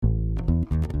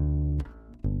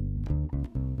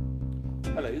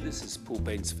Hello, this is Paul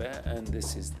Bainsfair and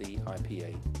this is the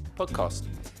IPA podcast.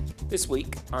 This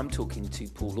week I'm talking to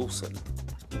Paul Lawson,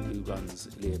 who runs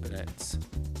Leo Burnett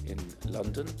in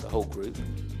London, the whole group,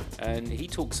 and he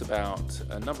talks about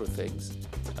a number of things,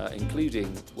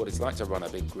 including what it's like to run a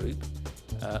big group,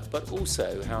 but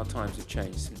also how times have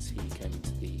changed since he came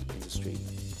into the industry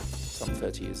some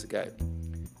 30 years ago.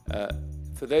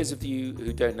 For those of you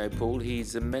who don't know Paul,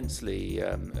 he's immensely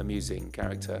amusing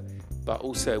character, but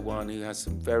also one who has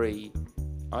some very,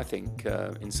 I think,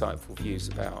 insightful views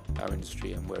about our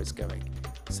industry and where it's going.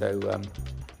 So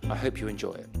I hope you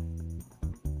enjoy it.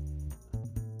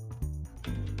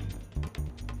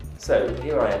 So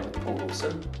here I am with Paul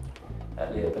Lawson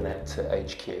at Leo Burnett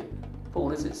HQ.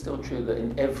 Paul, is it still true that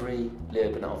in every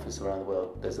Leo Burnett office around the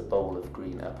world there's a bowl of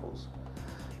green apples?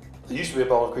 There used to be a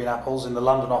bowl of green apples in the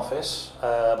London office,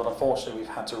 but unfortunately we've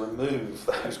had to remove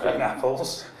those green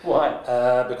apples.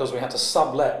 Why? Because we had to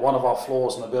sublet one of our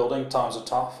floors in the building. Times are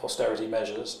tough, austerity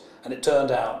measures, and it turned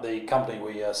out the company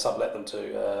we sublet them to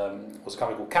was a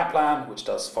company called Kaplan, which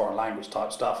does foreign language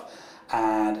type stuff,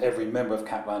 and every member of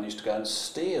Kaplan used to go and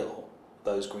steal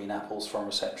those green apples from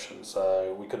reception,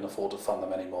 so we couldn't afford to fund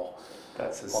them anymore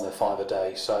on their £5 a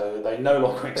day, so they no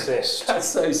longer exist. That's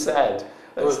so sad.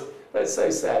 That's so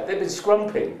sad. They've been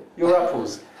scrumping your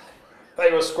apples. They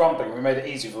were scrumping. We made it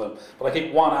easy for them. But I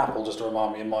keep one apple just to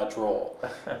remind me in my drawer.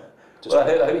 Well,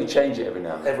 I hope you change it every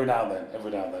now and then. Every now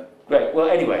and then. Great. Well,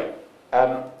 anyway,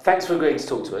 thanks for agreeing to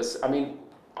talk to us. I mean,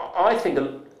 I think,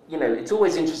 it's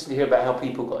always interesting to hear about how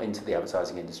people got into the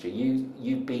advertising industry.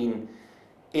 You've been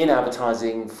in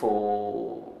advertising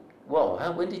for,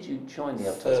 when did you join the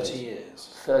advertising 30 years.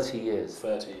 30 years.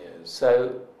 30 years.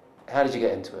 So, how did you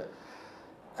get into it?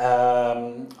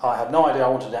 I had no idea I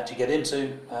wanted to actually get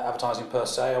into advertising per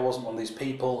se. I wasn't one of these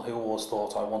people who always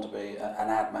thought I want to be an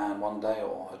ad man one day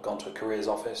or had gone to a careers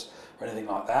office or anything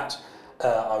like that.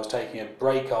 I was taking a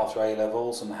break after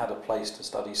A-levels and had a place to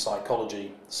study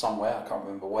psychology somewhere, I can't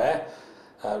remember where,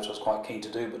 which I was quite keen to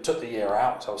do, but took the year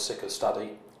out, so I was sick of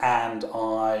study, and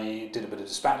I did a bit of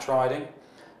dispatch riding,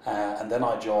 and then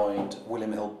I joined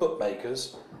William Hill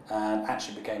Bookmakers, and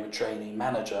actually became a trainee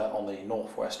manager on the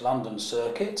Northwest London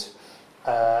circuit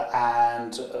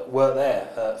and worked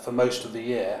there for most of the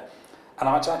year. And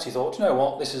I actually thought, you know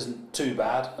what, this isn't too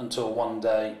bad, until one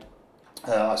day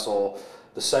I saw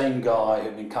the same guy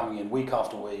who'd been coming in week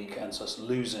after week and just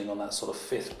losing on that sort of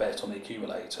fifth bet on the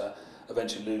accumulator,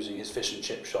 eventually losing his fish and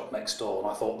chip shop next door.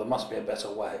 And I thought there must be a better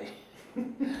way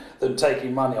than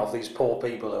taking money off these poor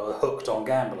people who are hooked on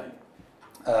gambling.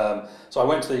 So I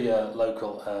went to the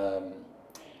local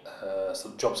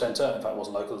sort of job centre. In fact, it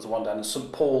wasn't local, it was the one down in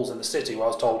St Paul's in the city, where I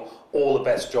was told all the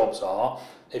best jobs are,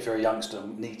 if you're a youngster,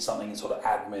 need something in sort of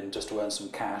admin just to earn some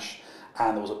cash.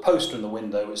 And there was a poster in the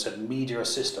window which said media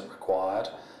assistant required,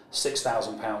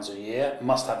 £6,000 a year,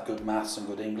 must have good maths and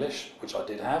good English, which I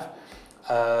did have.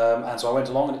 And so I went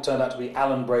along, and it turned out to be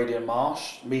Alan Brady and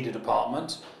Marsh, media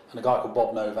department, and a guy called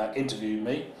Bob Novak interviewed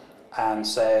me and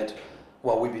said,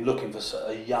 well, we've been looking for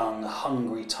a young,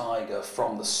 hungry tiger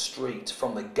from the street,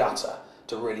 from the gutter,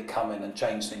 to really come in and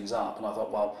change things up. And I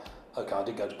thought, well, okay, I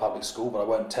did go to public school, but I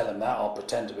won't tell him that. I'll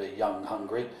pretend to be young,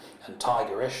 hungry, and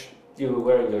tigerish. You were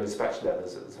wearing your dispatch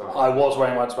leathers at the time. I was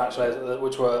wearing my dispatch leathers,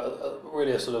 which were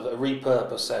really a sort of a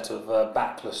repurposed set of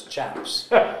backless chaps,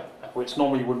 which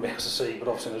normally you wouldn't be able to see, but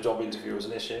obviously in a job interview was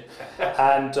an issue.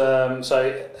 And so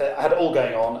I had it all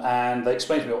going on, and they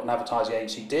explained to me what an advertising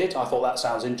agency did. I thought, that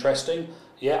sounds interesting.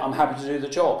 Yeah, I'm happy to do the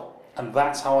job. And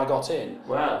that's how I got in,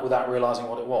 without realising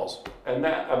what it was. And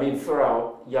that, I mean, for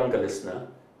our younger listener,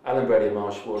 Alan Brady and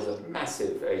Marsh was a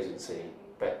massive agency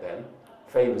back then,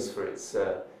 famous for its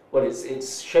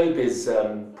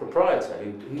showbiz proprietor,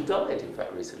 who died, in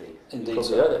fact, recently. Indeed,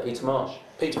 so. Peter Marsh.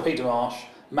 Peter Marsh.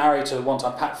 Married to one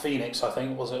time Pat Phoenix, I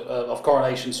think, was it, of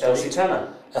Coronation Street. Elsie Tanner.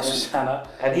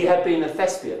 And he had been a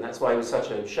thespian, that's why he was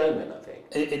such a showman, I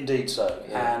think. Indeed so.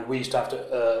 Yeah. And we used to have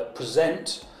to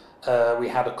present. We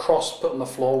had a cross put on the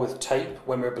floor with tape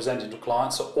when we were presenting to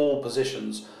clients, so all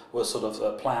positions were sort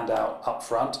of planned out up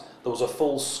front. There was a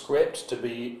full script to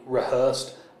be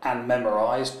rehearsed and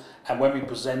memorised, and when we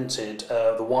presented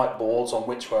the whiteboards on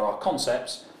which were our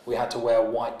concepts, we had to wear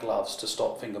white gloves to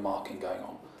stop finger marking going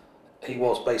on. He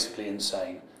was basically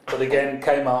insane. But again,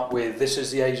 came up with This is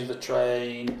the Age of the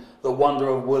Train, The Wonder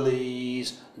of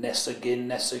Woolies, Nessa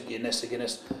Guinness,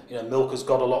 Milk Has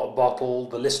Got a Lot of Bottle,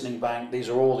 The Listening Bank. These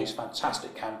are all these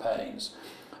fantastic campaigns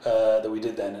that we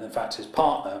did then. And in fact, his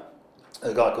partner,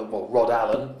 a guy called Rod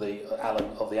Allen, Allen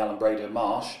of the Alan Brady and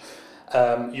Marsh,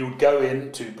 you would go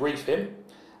in to brief him,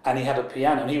 and he had a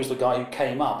piano, and he was the guy who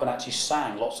came up and actually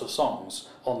sang lots of songs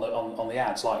on the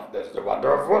ads, like "There's the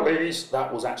Wonder of Woolies."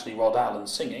 That was actually Rod Allen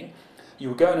singing. You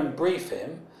would go in and brief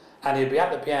him, and he'd be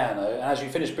at the piano, and as you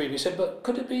finished briefing, he said, "But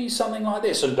could it be something like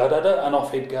this?" And da-da-da, and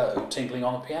off he'd go, tinkling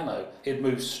on the piano. He'd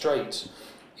move straight,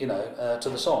 to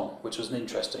the song, which was an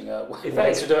interesting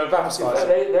way to do advertising.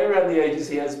 They ran the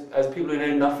agency as people who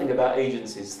know nothing about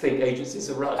agencies think agencies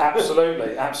are right.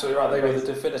 Absolutely right. They were the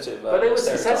definitive. But they were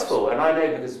successful, and I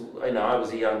know because I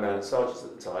was a young man at Sargent's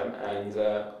at the time, and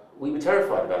we were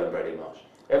terrified of Alan Brady Marsh.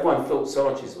 Everyone thought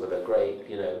Sargent's were a great,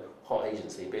 hot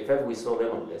agency, but if ever we saw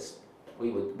them on the list, we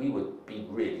would be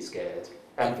really scared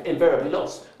and invariably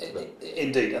lost.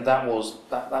 Indeed, and that was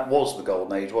the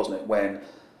golden age, wasn't it? When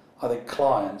I think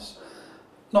clients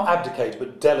not abdicated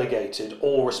but delegated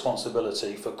all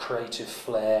responsibility for creative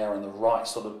flair and the right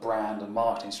sort of brand and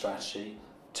marketing strategy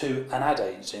to an ad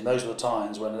agency. And those were the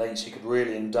times when an agency could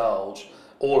really indulge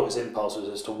all of its impulses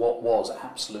as to what was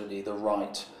absolutely the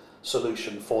right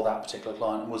solution for that particular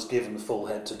client and was given the full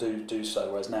head to do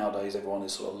so. Whereas nowadays everyone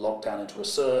is sort of locked down into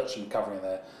research and covering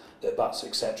their butts,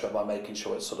 etc., by making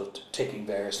sure it's sort of ticking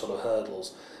various sort of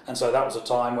hurdles. And so that was a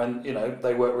time when,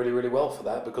 they worked really, really well for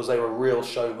that, because they were real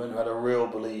showmen who had a real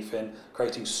belief in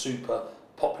creating super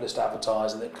populist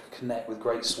advertising that could connect with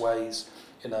great swathes,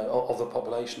 of the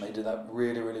population. They did that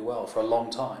really, really well for a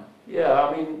long time. Yeah,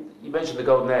 I mean, you mentioned the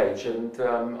golden age, and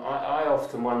I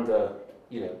often wonder,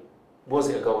 was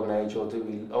it a golden age, or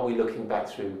are we looking back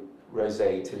through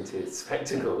rosé tinted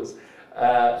spectacles?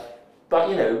 But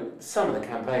some of the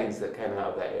campaigns that came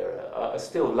out of that era are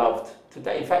still loved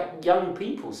today. In fact, young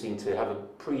people seem to have a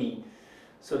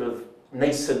sort of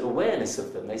nascent awareness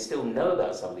of them. They still know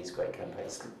about some of these great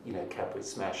campaigns. Cadbury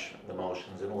Smash, The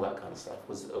Martians, and all that kind of stuff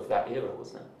was of that era,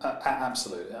 wasn't it?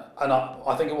 Absolutely, and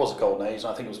I think it was a golden age,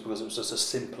 and I think it was because it was just a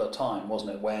simpler time,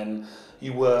 wasn't it, when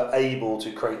you were able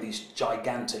to create these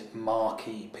gigantic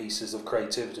marquee pieces of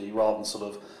creativity rather than sort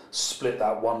of split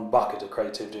that one bucket of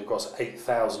creativity across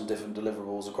 8,000 different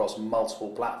deliverables across multiple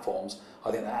platforms.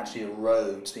 I think that actually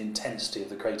erodes the intensity of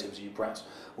the creativity you perhaps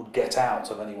would get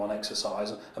out of any one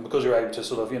exercise. And because you're able to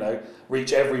sort of,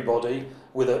 reach everybody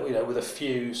with a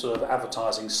few sort of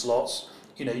advertising slots,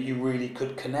 you really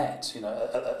could connect,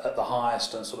 at the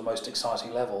highest and sort of most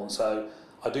exciting level. And so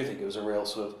I do think it was a real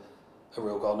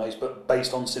golden age, but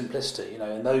based on simplicity.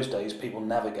 In those days, people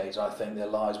navigated, I think, their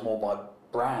lives more by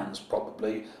brands,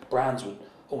 probably. Brands would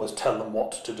almost tell them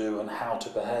what to do and how to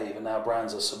behave, and now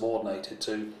brands are subordinated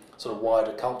to sort of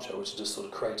wider culture, which is just sort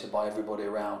of created by everybody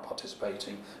around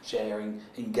participating, sharing,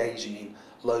 engaging in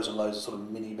loads and loads of sort of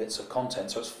mini bits of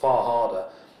content. So it's far harder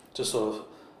to sort of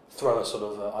throw a sort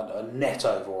of a net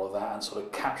over all of that and sort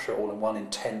of capture it all in one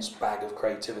intense bag of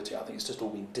creativity. I think it's just all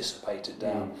been dissipated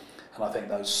down. And I think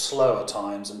those slower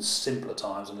times and simpler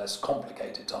times and less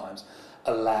complicated times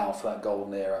allow for that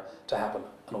golden era to happen,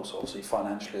 and also obviously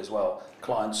financially as well.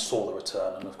 Clients saw the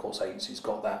return, and of course agencies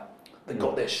got that. They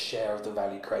got their share of the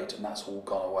value created, and that's all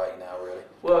gone away now, really.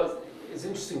 Well, it's an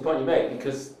interesting point you make,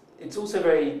 because it's also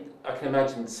very, I can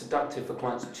imagine, seductive for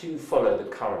clients to follow the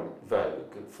current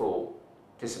vogue for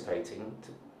dissipating,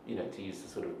 to use the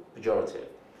sort of pejorative,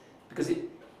 because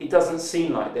it doesn't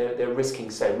seem like they're risking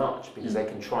so much, because they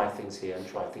can try things here and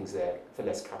try things there for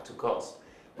less capital cost.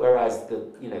 Whereas the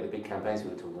big campaigns we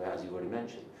were talking about, as you've already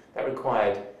mentioned, that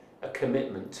required a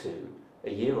commitment to a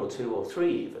year or two or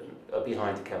three even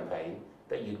behind a campaign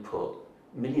that you'd put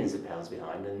millions of pounds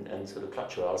behind and sort of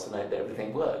clutch your arse and that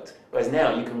everything worked. Whereas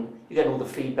now you get all the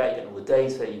feedback, you get all the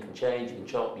data, you can change, you can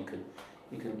chop, you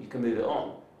can move it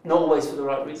on. Not always for the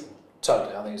right reason.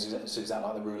 Totally, I think it's exactly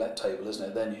like the roulette table, isn't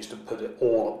it? Then you used to put it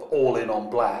all in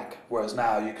on black, whereas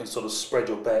now you can sort of spread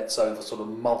your bets over sort of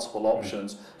multiple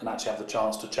options and actually have the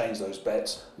chance to change those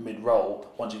bets mid-roll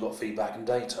once you've got feedback and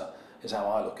data, is how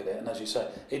I look at it. And as you say,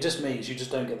 it just means you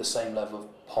just don't get the same level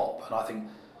of pop. And I think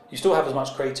you still have as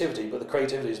much creativity, but the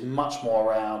creativity is much more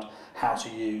around how to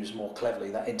use more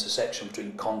cleverly that intersection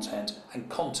between content and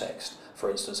context. For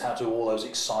instance, how to do all those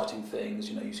exciting things,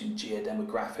 using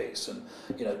geodemographics and,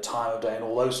 time of day and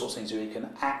all those sorts of things, where you can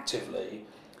actively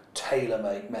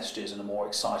tailor-make messages in a more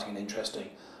exciting and interesting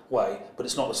way. But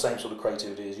it's not the same sort of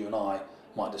creativity as you and I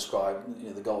might describe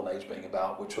the golden age being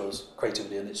about, which was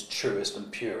creativity in its truest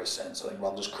and purest sense, I think,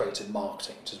 rather than just creative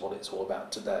marketing, which is what it's all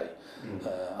about today.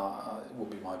 Would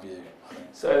be my view, I think.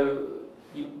 So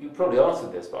you probably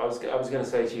answered this, but I was going to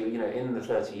say to you, in the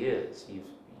 30 years,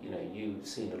 you've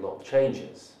seen a lot of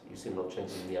changes. You've seen a lot of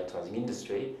changes in the advertising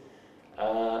industry.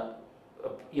 Apart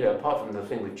from the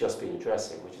thing we've just been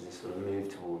addressing, which is this sort of move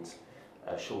towards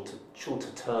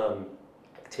shorter term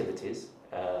activities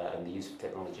and the use of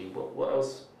technology, what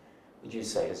else would you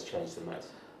say has changed the most?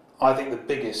 I think the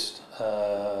biggest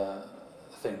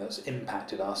thing that's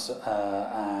impacted us,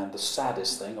 and the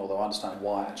saddest thing, although I understand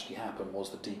why it actually happened, was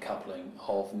the decoupling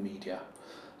of media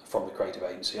from the creative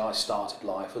agency. I started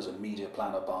life as a media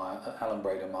planner by Alan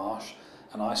Brader Marsh,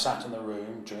 and I sat in the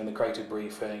room during the creative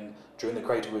briefing, during the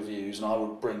creative reviews, and I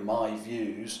would bring my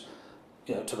views,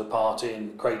 to the party,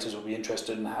 and creators would be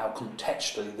interested in how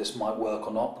contextually this might work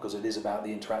or not, because it is about the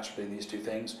interaction between these two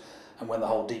things. And when the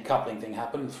whole decoupling thing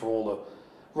happened, for all the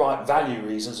right value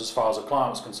reasons as far as the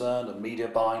client was concerned, and media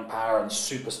buying power and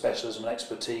super specialism and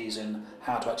expertise in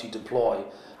how to actually deploy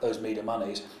those media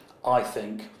monies, I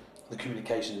think the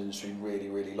communications industry really,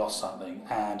 really lost something.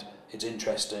 And it's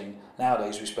interesting,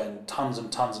 nowadays we spend tons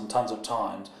and tons and tons of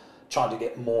time trying to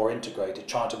get more integrated,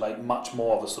 trying to make much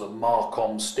more of a sort of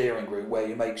Marcom steering group where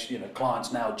you make,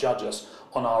 clients now judge us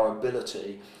on our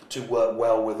ability to work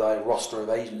well with a roster of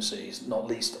agencies, not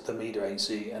least the media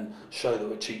agency, and show that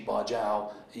we're cheap by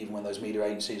jowl, even when those media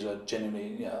agencies are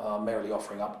genuinely, are merely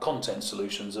offering up content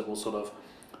solutions that will sort of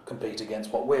compete against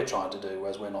what we're trying to do,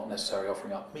 whereas we're not necessarily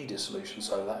offering up media solutions.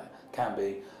 So that can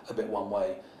be a bit one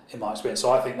way in my experience.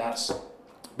 So I think that's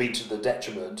been to the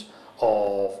detriment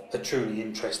of a truly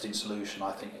interesting solution.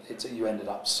 I think you ended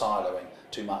up siloing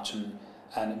too much, and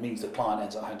it means the client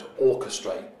ends up having to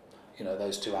orchestrate,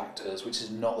 those two actors, which is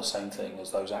not the same thing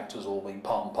as those actors all being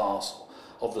part and parcel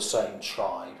of the same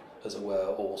tribe, as it were,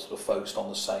 all sort of focused on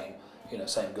the same,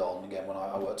 same goal. And again, when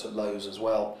I worked at Lowe's as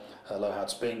well, Lowe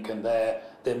Spink, and their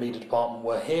media department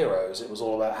were heroes. It was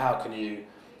all about how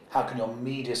can your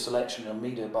media selection, your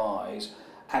media buys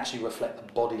actually reflect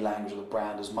the body language of the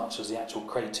brand as much as the actual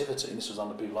creativity. And this was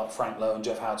under people like Frank Lowe and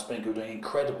Jeff Howard-Spink, who were doing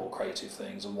incredible creative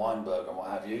things, and Weinberg and what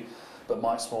have you. But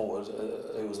Mike Smallwood,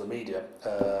 who was the media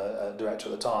director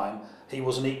at the time, he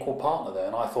was an equal partner there,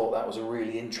 and I thought that was a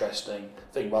really interesting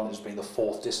thing, rather than just being the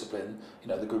fourth discipline,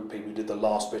 the group of people who did the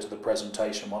last bit of the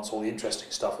presentation once all the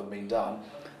interesting stuff had been done.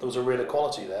 There was a real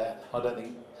equality there. I don't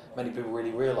think many people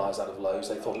really realised that of Lowe's.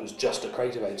 They thought it was just a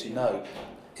creative agency. No,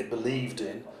 it believed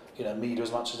in media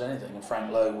as much as anything. And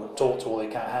Frank Lowe would talk to all the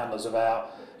account handlers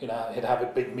about, he'd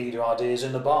have big media ideas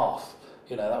in the bath.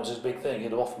 That was his big thing.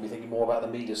 He'd often be thinking more about the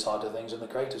media side of things than the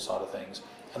creative side of things.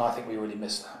 And I think we really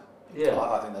missed that. Yeah.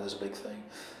 I think that is a big thing.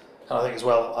 And I think as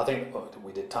well,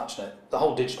 we did touch on it, the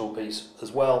whole digital piece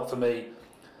as well, for me,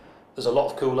 there's a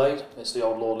lot of Kool-Aid. It's the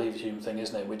old Lord Leverhulme thing,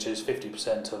 isn't it? Which is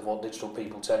 50% of what digital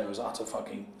people tell you is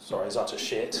utter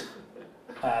shit.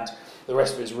 And the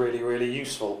rest of it is really, really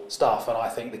useful stuff. And I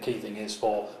think the key thing is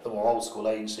for the more old school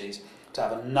agencies to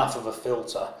have enough of a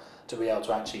filter to be able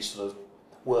to actually sort of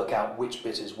work out which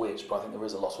bit is which. But I think there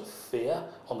is a lot of fear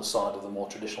on the side of the more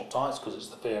traditional types, because it's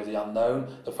the fear of the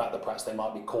unknown, the fact that perhaps they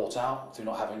might be caught out through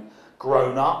not having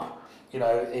grown up, in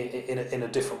a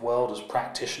different world as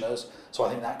practitioners. So I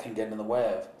think that can get in the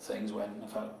way of things when, in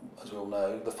fact, as we all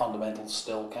know, the fundamentals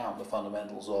still count. The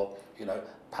fundamentals of,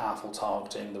 powerful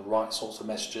targeting, the right sorts of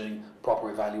messaging, proper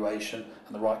evaluation,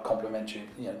 and the right complementary,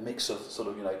 mix of sort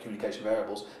of, communication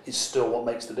variables is still what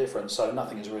makes the difference. So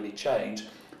nothing has really changed,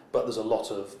 but there's a lot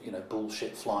of,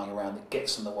 bullshit flying around that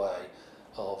gets in the way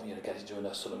of, getting to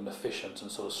a sort of an efficient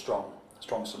and sort of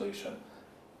strong solution.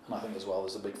 And I think as well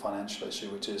there's a big financial issue,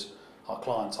 which is our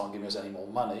clients aren't giving us any more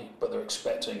money, but they're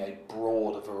expecting a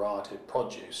broader variety of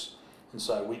produce. And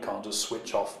so we can't just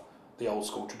switch off the old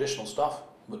school traditional stuff.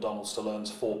 McDonald's still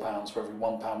earns £4 for every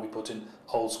 £1 we put in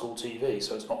old school TV,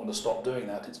 so it's not going to stop doing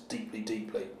that. It's deeply,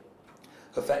 deeply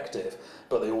effective.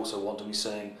 But they also want to be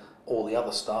seeing all the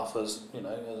other stuff as,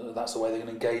 that's the way they can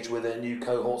engage with their new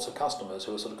cohorts of customers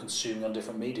who are sort of consuming on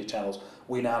different media channels.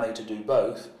 We now need to do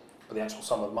both, but the actual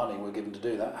sum of money we're given to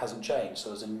do that hasn't changed. So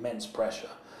there's immense pressure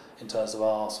in terms of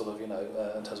our sort of, in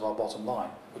terms of our bottom line,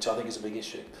 which I think is a big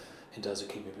issue in terms of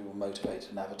keeping people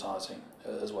motivated in advertising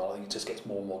as well. I think it just gets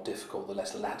more and more difficult the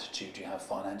less latitude you have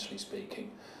financially speaking.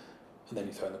 And then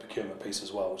you throw in the procurement piece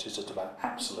as well, which is just about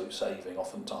absolute saving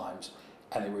oftentimes.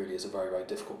 And it really is a very, very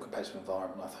difficult competitive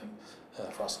environment, I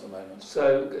think, for us at the moment.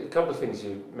 So a couple of things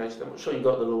you mentioned. I'm not sure you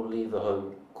got the Lord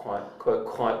Leverhulme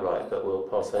quite right, but we'll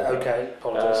pass over. Okay,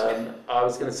 apologies. I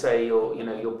was going to say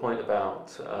your point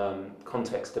about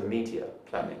context and media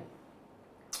planning.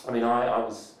 I mean, I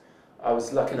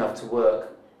was lucky enough to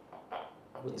work.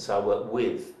 I wouldn't say I worked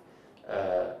with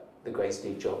the great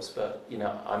Steve Jobs, but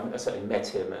I certainly met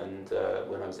him, and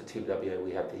when I was at TWA,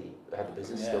 we had the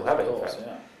business still have it, in fact.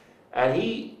 Yeah. And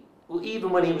he,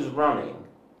 even when he was running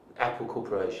Apple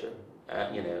Corporation,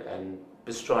 and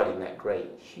bestriding that great,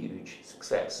 huge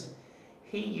success,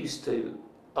 he used to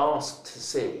ask to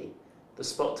see the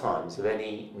spot times of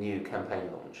any new campaign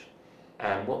launch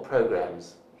and what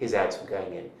programs his ads were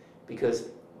going in, because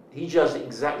he judged it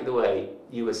exactly the way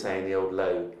you were saying the old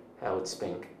Lowe Howard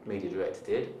Spink, media director,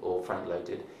 did, or Frank Lowe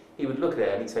did, he would look at it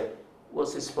and he'd say,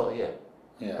 what's this spot here?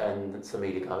 Yeah. And some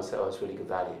media guy would say, oh, it's really good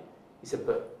value. He said,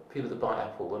 but people that buy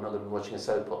Apple are not going to be watching a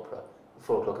soap opera at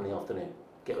 4 o'clock in the afternoon.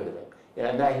 Get rid of it. Yeah,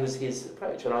 and that was his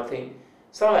approach. And I think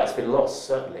some of that's been lost,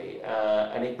 certainly.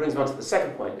 And it brings me on to the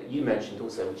second point that you mentioned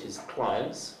also, which is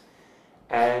clients.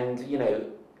 And, you know,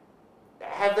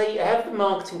 have the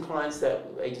marketing clients that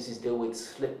agencies deal with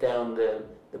slipped down the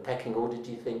pecking order,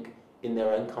 do you think, in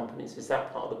their own companies? Is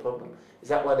that part of the problem? Is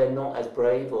that why they're not as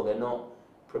brave, or they're not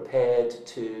prepared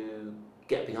to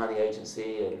get behind the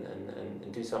agency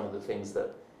and do some of the things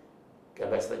that,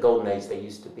 going back to the golden age, they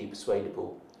used to be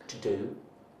persuadable to do?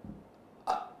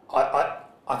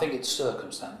 I think it's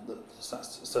circumstance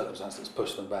that's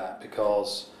pushed them back,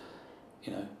 because,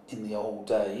 you know, in the old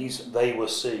days they were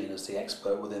seen as the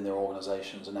expert within their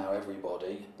organisations, and now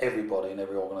everybody in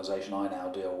every organisation I now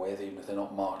deal with, even if they're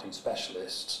not marketing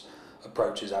specialists,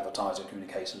 approaches advertising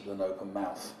communications with an open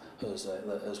mouth,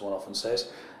 as one often says,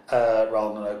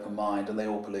 rather than an open mind, and they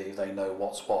all believe they know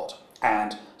what's what.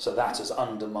 And so that has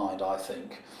undermined, I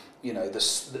think, you know, the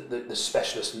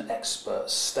specialist and expert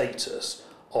status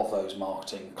of those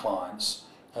marketing clients,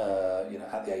 you know,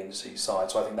 at the agency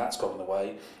side. So I think that's got in the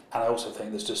way. And I also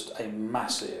think there's just a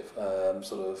massive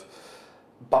sort of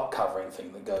butt covering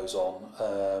thing that goes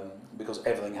on, because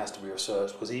everything has to be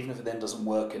researched, because even if it then doesn't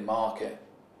work in market,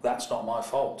 that's not my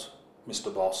fault,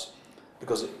 Mr. Boss,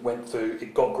 because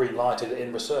it got green lighted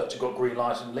in research, it got green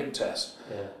lighted in link test,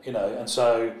 you know, and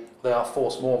so they are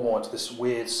forced more and more into this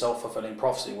weird self-fulfilling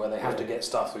prophecy where they have to get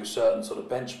stuff through certain sort of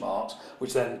benchmarks,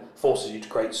 which then forces you to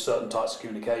create certain types of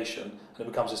communication, and it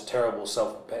becomes this terrible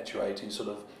self-perpetuating sort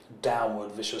of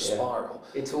downward vicious spiral.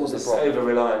 It's all this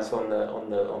over-reliance on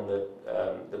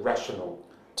the rational,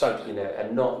 totally, you know,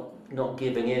 and not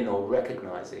giving in or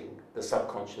recognising the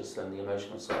subconscious and the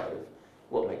emotional side of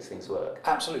what makes things work.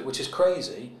 Absolutely, which is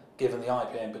crazy, given the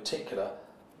IPA in particular,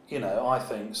 you know, I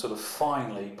think sort of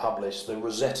finally published the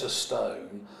Rosetta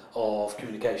Stone of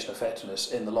communication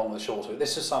effectiveness in the long and the short of it.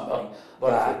 This is something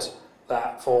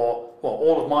that for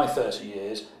all of my 30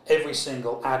 years, every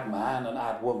all ad man and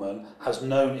ad woman has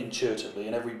known intuitively,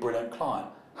 and every brilliant client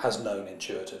has known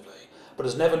intuitively, but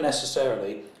has never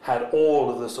necessarily had all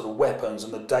of the sort of weapons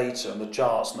and the data and the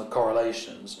charts and the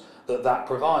correlations that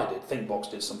provided.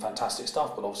 Thinkbox did some fantastic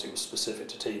stuff, but obviously it was specific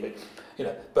to TV, you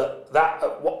know. But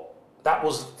that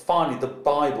was finally, the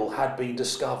Bible had been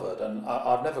discovered, and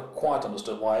I've never quite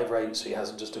understood why every agency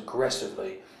hasn't just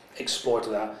aggressively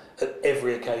exploited that at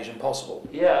every occasion possible.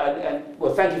 Yeah, and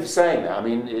well, thank you for saying that. I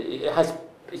mean,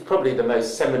 it's probably the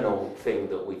most seminal thing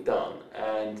that we've done,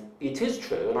 and it is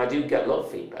true, and I do get a lot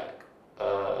of feedback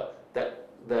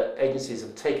that agencies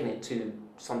have taken it to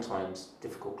sometimes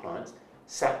difficult clients,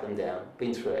 sat them down,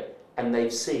 been through it, and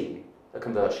they've seen a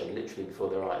conversion literally before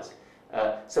their eyes.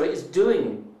 So it is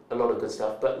doing a lot of good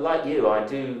stuff, but like you, I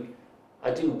do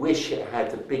wish it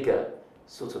had a bigger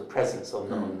sort of presence on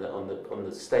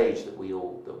the stage that we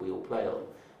all play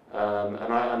on,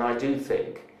 and I do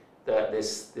think that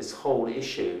this whole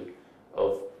issue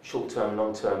of short-term,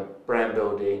 long-term brand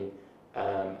building,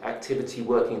 activity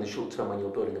working in the short term when you're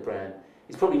building a brand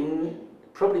is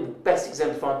probably best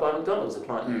exemplified by McDonald's, the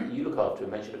client you look after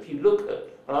and mentioned. If you look at,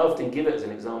 and I often give it as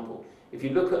an example, if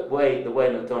you look at the way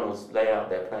McDonald's lay out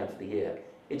their plan for the year,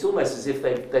 it's almost as if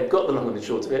they've got the long and the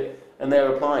short of it and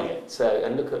they're applying it. So,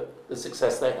 and look at the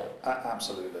success they have.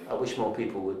 Absolutely. I wish more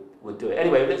people would do it.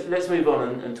 Anyway, let's move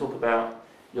on and talk about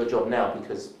your job now,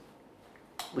 because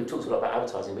we've talked a lot about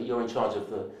advertising, but you're in charge of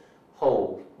the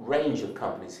whole range of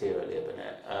companies here at Leo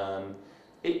Burnett.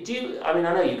 I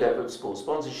know you go for sports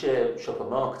sponsorship, shopper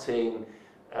marketing,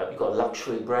 you've got a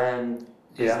luxury brand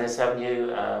business, haven't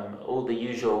you? All the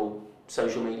usual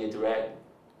social media, direct,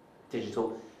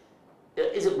 digital.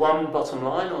 Is it one bottom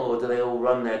line, or do they all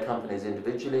run their companies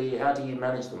individually? How do you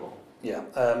manage them all? Yeah,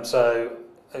 so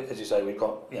as you say, we've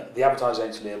got the advertising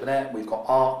agency Leo Burnett, we've got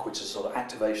ARC, which is sort of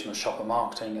activation and shopper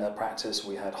marketing practice.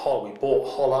 We bought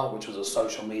Holler, which was a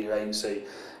social media agency,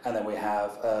 and then we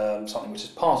have something which is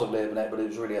part of Leo Burnett, but it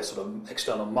was really a sort of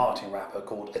external marketing wrapper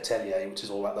called Atelier, which is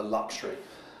all about the luxury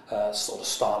sort of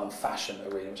style and fashion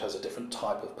arena, which has a different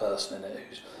type of person in it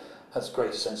who has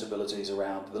greater sensibilities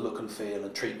around the look and feel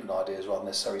and treatment ideas rather than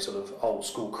necessarily sort of old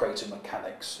school creative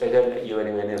mechanics. They don't let you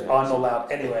anywhere near there. I'm not allowed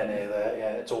anywhere near there.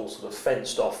 Yeah, it's all sort of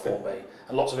fenced off for me,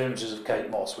 and lots of images of Kate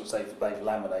Moss, which they've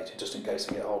laminated just in case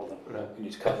they get hold of them. No. You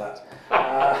need to cut that.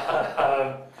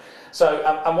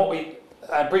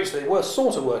 And previously they were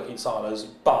sort of working silos,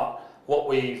 but what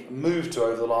we've moved to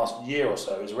over the last year or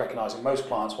so is recognising most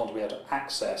clients want to be able to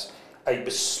access a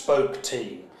bespoke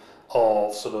team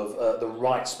of sort of the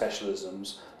right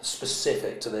specialisms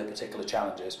specific to their particular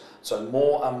challenges. So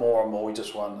more and more and more, we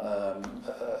just won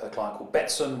a client called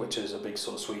Betsson, which is a big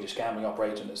sort of Swedish gambling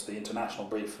operator, and it's the international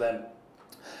brief for them.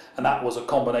 And that was a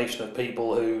combination of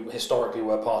people who historically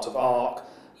were part of ARC,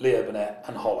 Leo Burnett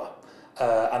and Holler.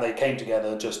 And they came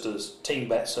together just as Team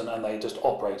Betsson, and they just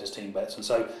operate as Team Betsson.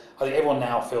 So I think everyone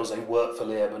now feels they work for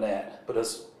Leo Burnett, but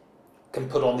can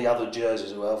put on the other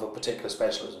jerseys as well of a particular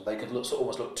specialism. They can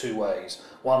almost look two ways.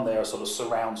 One, they're a sort of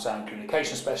surround sound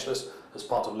communication specialist as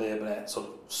part of Leo Burnett's sort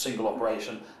of single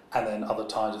operation, and then other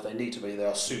times, if they need to be, they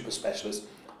are super specialists,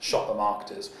 shopper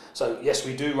marketers. So yes,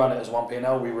 we do run it as one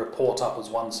P&L. We report up as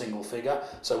one single figure,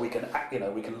 so we can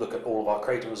look at all of our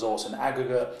creative resource in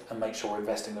aggregate and make sure we're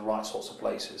investing in the right sorts of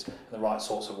places, in the right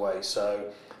sorts of ways. So,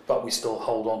 but we still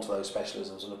hold on to those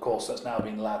specialisms, and of course that's now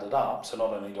been laddered up. So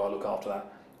not only do I look after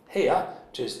that here,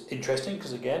 which is interesting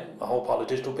because again, a whole pile of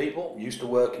digital people used to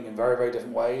working in very, very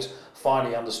different ways,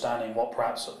 finally understanding what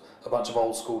perhaps a bunch of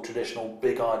old school, traditional,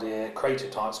 big idea,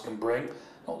 creative types can bring,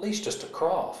 not least just to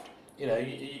craft. You know,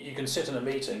 you can sit in a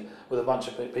meeting with a bunch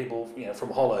of people, you know, from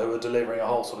Hollow who are delivering a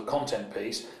whole sort of content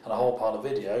piece and a whole pile of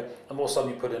video, and all of a sudden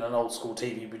you put in an old school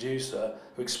TV producer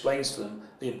who explains to them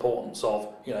the importance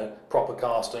of, you know, proper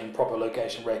casting, proper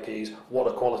location recce's, what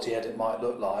a quality edit might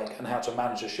look like, and how to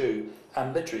manage a shoot.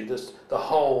 And literally, the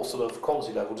whole sort of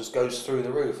quality level just goes through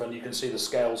the roof, and you can see the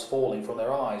scales falling from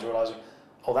their eyes, realising,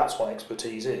 oh, that's what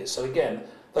expertise is. So again,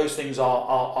 those things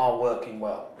are working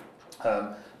well.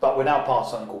 But we're now part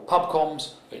of something called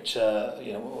PubComms, which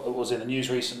was in the news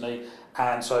recently,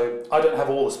 and so I don't have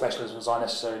all the specialisms I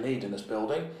necessarily need in this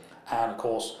building. And of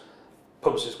course,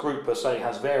 Publicis Group per se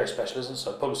has various specialisms.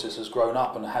 So Publicis has grown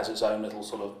up and has its own little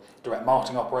sort of direct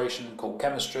marketing operation called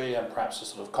Chemistry, and perhaps a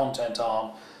sort of content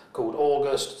arm called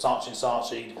August.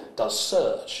 Saatchi does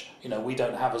search. You know, we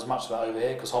don't have as much of that over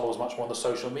here because Hollow is much more in the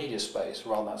social media space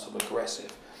rather than that sort of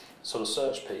aggressive sort of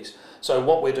search piece. So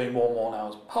what we're doing more and more now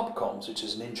is PubComms, which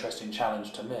is an interesting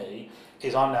challenge to me,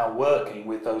 is I'm now working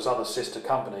with those other sister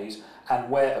companies, and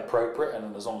where appropriate,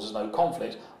 and as long as there's no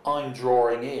conflict, I'm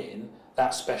drawing in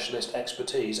that specialist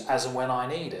expertise as and when I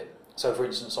need it. So for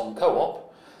instance on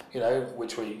Co-op, you know,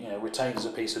 which we, you know, retained as a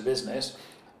piece of business,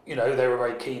 you know, they were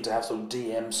very keen to have sort of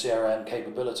DM, CRM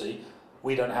capability.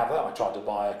 We don't have that. I tried to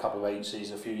buy a couple of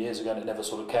agencies a few years ago and it never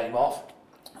sort of came off.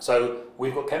 So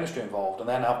we've got Chemistry involved, and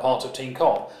they're now part of Team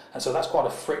Co-op. And so that's quite a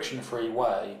friction-free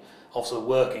way of sort of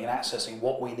working and accessing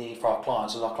what we need for our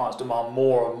clients, as our clients demand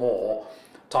more and more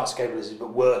types of capabilities,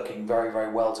 but working very,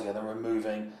 very well together and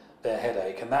removing their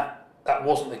headache. And that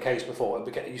wasn't the case before.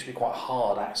 It used to be quite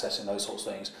hard accessing those sorts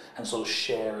of things and sort of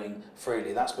sharing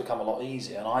freely. That's become a lot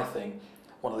easier, and I think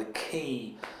one of the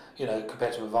key, you know,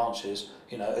 competitive advantages,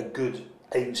 you know, a good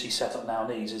agency setup now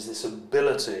needs is this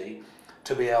ability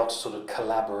to be able to sort of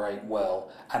collaborate well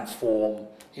and form,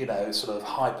 you know, sort of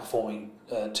high-performing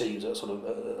teams at sort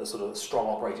of strong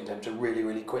operating temperature really,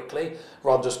 really quickly,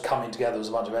 rather than just coming together as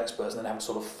a bunch of experts and then having to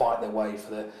sort of fight their way for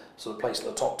the sort of place at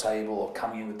the top table or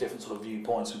coming in with different sort of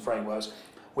viewpoints and frameworks.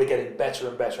 We're getting better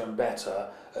and better and better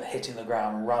at hitting the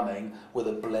ground running with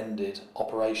a blended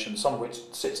operation, some of which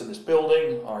sits in this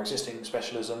building, our existing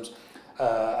specialisms,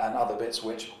 and other bits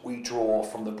which we draw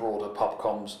from the broader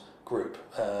PubComms group,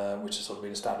 which has sort of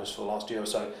been established for the last year or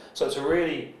so. So it's a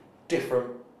really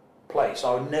different place.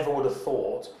 I would never have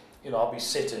thought, you know, I'll be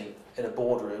sitting in a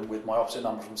boardroom with my opposite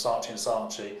number from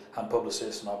Saatchi and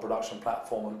Publicis and our production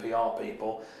platform and PR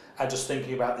people, and just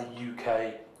thinking about the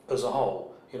UK as a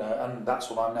whole, you know, and that's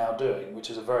what I'm now doing, which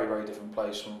is a very, very different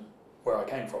place from where I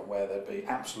came from, where there'd be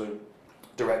absolute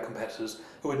direct competitors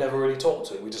who we'd never really talk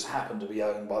to. We just happen to be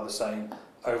owned by the same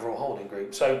overall holding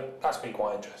group. So that's been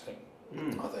quite interesting.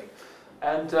 I think.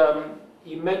 And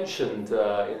you mentioned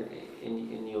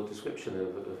in your description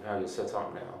of how you're set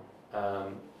up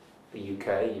now, the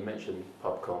UK, you mentioned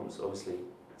PubComms, obviously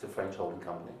it's a French holding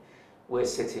company. We're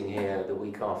sitting here the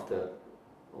week after,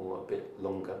 or a bit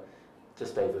longer,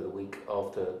 just over the week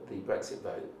after the Brexit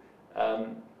vote.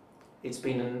 It's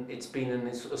been an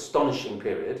astonishing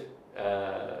period,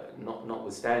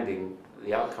 notwithstanding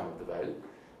the outcome of the vote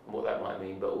and what that might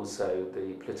mean, but also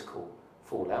the political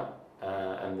fallout.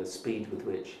 And the speed with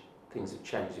which things have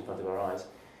changed in front of our eyes.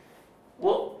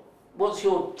 What's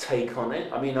your take on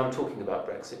it? I mean, I'm talking about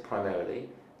Brexit primarily.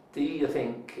 Do you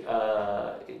think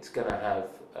it's going to have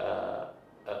a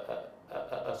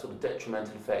sort of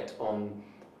detrimental effect on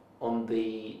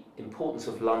the importance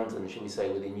of London, shall we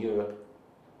say, within Europe,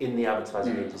 in the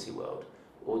advertising agency world?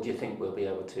 Or do you think we'll be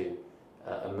able to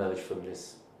emerge from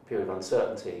this period of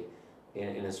uncertainty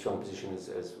in a strong position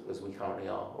as we currently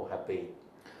are or have been?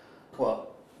 Well,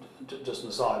 just an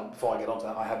aside, before I get onto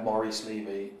that, I had Maurice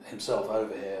Levy himself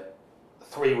over here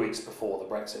 3 weeks before the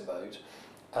Brexit vote,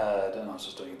 and I was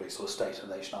just doing a big sort of state of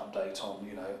the nation update on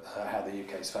how the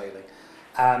UK is failing.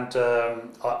 And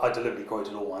I deliberately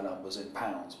quoted all my numbers in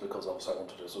pounds because obviously I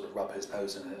wanted to sort of rub his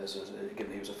nose in it,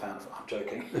 given he was a fan of. I'm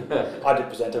joking. I did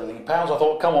present everything in pounds. I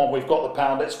thought, come on, we've got the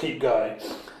pound, let's keep going.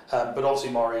 But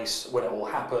obviously Maurice, when it all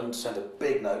happened, sent a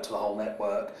big note to the whole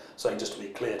network saying, just to be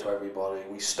clear to everybody,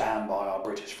 we stand by our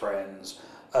British friends.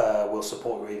 We'll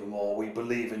support you even more. We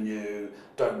believe in you.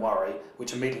 Don't worry.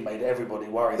 Which immediately made everybody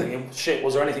worry, thinking, shit,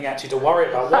 was there anything actually to worry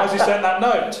about? Why has he sent that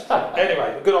note?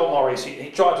 Anyway, good old Maurice. He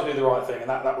tried to do the right thing, and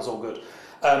that was all good.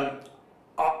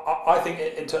 I think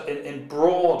in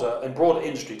broader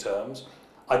industry terms,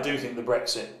 I do think the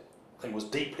Brexit thing was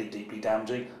deeply, deeply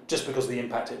damaging, just because of the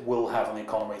impact it will have on the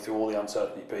economy through all the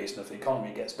uncertainty piece. And if the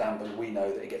economy gets dampened, we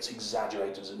know that it gets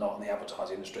exaggerated, as it not, in the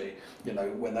advertising industry.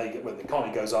 When the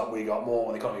economy goes up, we got more.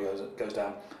 When the economy goes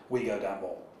down, we go down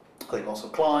more. I think lots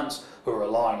of clients who are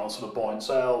relying on sort of buoyant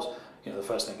sales, the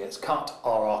first thing that gets cut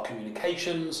are our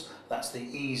communications. That's the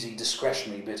easy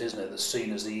discretionary bit, isn't it? That's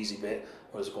seen as the easy bit.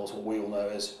 Whereas, of course, what we all know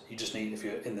is you just need, if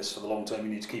you're in this for the long term,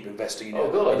 you need to keep investing in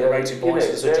your rating points.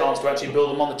 There's a chance to actually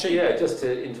build them on the cheap. Yeah, just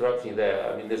to interrupt you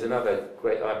there, I mean, there's another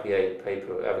great IPA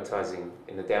paper, Advertising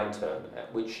in the Downturn,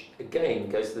 which, again,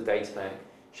 goes to the data bank,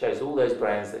 shows all those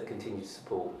brands that continue to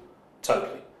support.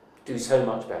 Totally. Do so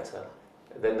much better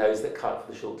than those that cut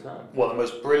for the short term. Well, the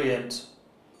most brilliant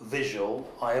visual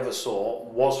I ever saw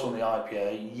was from the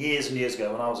IPA years and years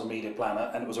ago when I was a media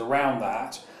planner, and it was around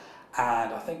that.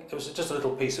 And I think it was just a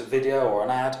little piece of video or an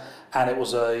ad, and it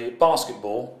was a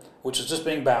basketball which was just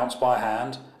being bounced by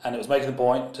hand, and it was making the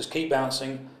point, just keep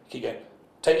bouncing, keep going.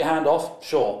 Take your hand off,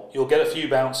 sure, you'll get a few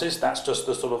bounces, that's just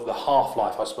the sort of the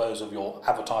half-life, I suppose, of your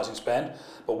advertising spend.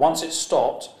 But once it's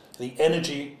stopped, the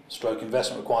energy stroke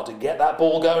investment required to get that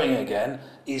ball going again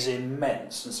is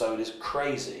immense, and so it is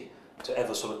crazy to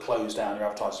ever sort of close down your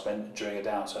advertising spend during a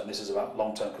downturn. This is about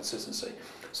long-term consistency.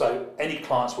 So any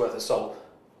client's worth their salt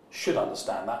should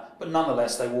understand that, but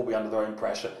nonetheless they will be under their own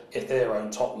pressure if their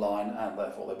own top line and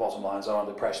therefore their bottom lines are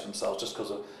under pressure themselves, just because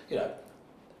of an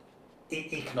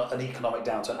economic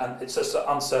downturn, and it's just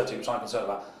uncertainty which I'm concerned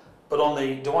about. But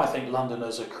do I think London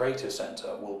as a creative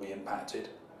centre will be impacted?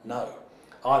 No.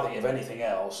 I think if anything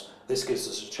else, this gives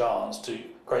us a chance to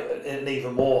create an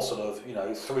even more sort of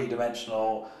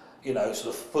three-dimensional, sort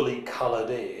of fully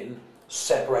coloured in,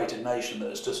 separated nation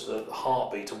that is just the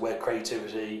heartbeat of where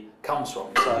creativity comes from.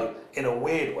 So in a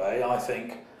weird way, I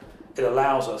think it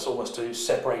allows us almost to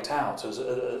separate out as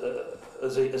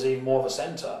even more of a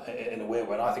centre in a weird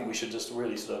way. And I think we should just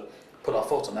really sort of put our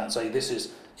foot on that and say, this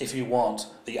is, if you want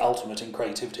the ultimate in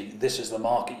creativity, this is the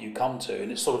market you come to.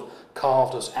 And it's sort of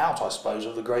carved us out, I suppose,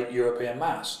 of the great European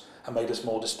mass and made us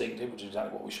more distinctive, which is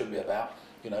exactly what we should be about,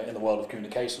 in the world of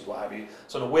communications, what have you.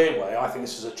 So in a weird way, I think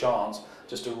this is a chance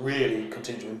just to really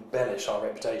continue to embellish our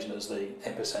reputation as the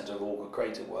epicentre of all good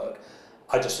creative work.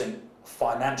 I just think,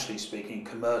 financially speaking,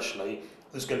 commercially,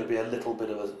 there's going to be a little bit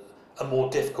of a more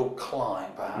difficult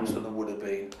climb, perhaps, than there would have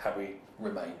been had we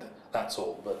remained. That's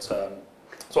all. But so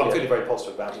I'm feeling very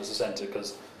positive about it as a centre,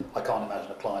 because I can't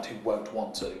imagine a client who won't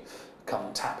want to come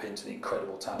and tap into the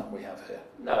incredible talent we have here.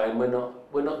 No, and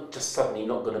we're not just suddenly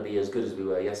not going to be as good as we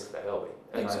were yesterday, are we?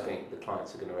 And exactly. I think the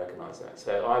clients are going to recognise that.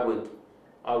 So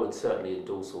I would certainly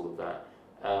endorse all of that.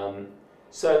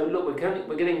 So look,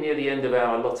 we're getting near the end of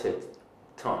our allotted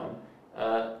time.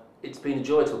 It's been a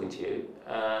joy talking to you.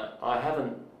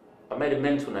 I made a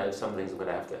mental note of some things I'm going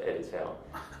to have to edit out,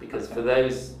 because for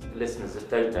those listeners that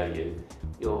don't know you,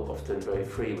 you're often very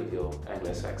free with your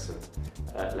Anglo-Saxon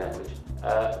language.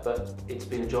 But it's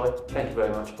been a joy. Thank you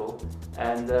very much, Paul.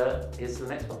 And here's the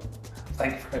next one.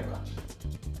 Thank you very much.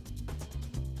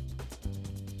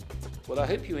 Well, I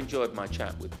hope you enjoyed my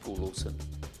chat with Paul Lawson.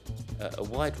 A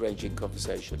wide-ranging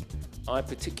conversation. I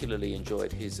particularly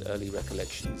enjoyed his early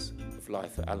recollections of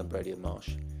life at Allen Brady and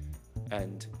Marsh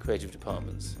and creative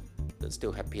departments that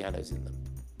still had pianos in them.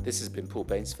 This has been Paul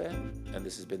Bainsfair, and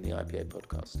this has been the IPA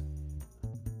podcast.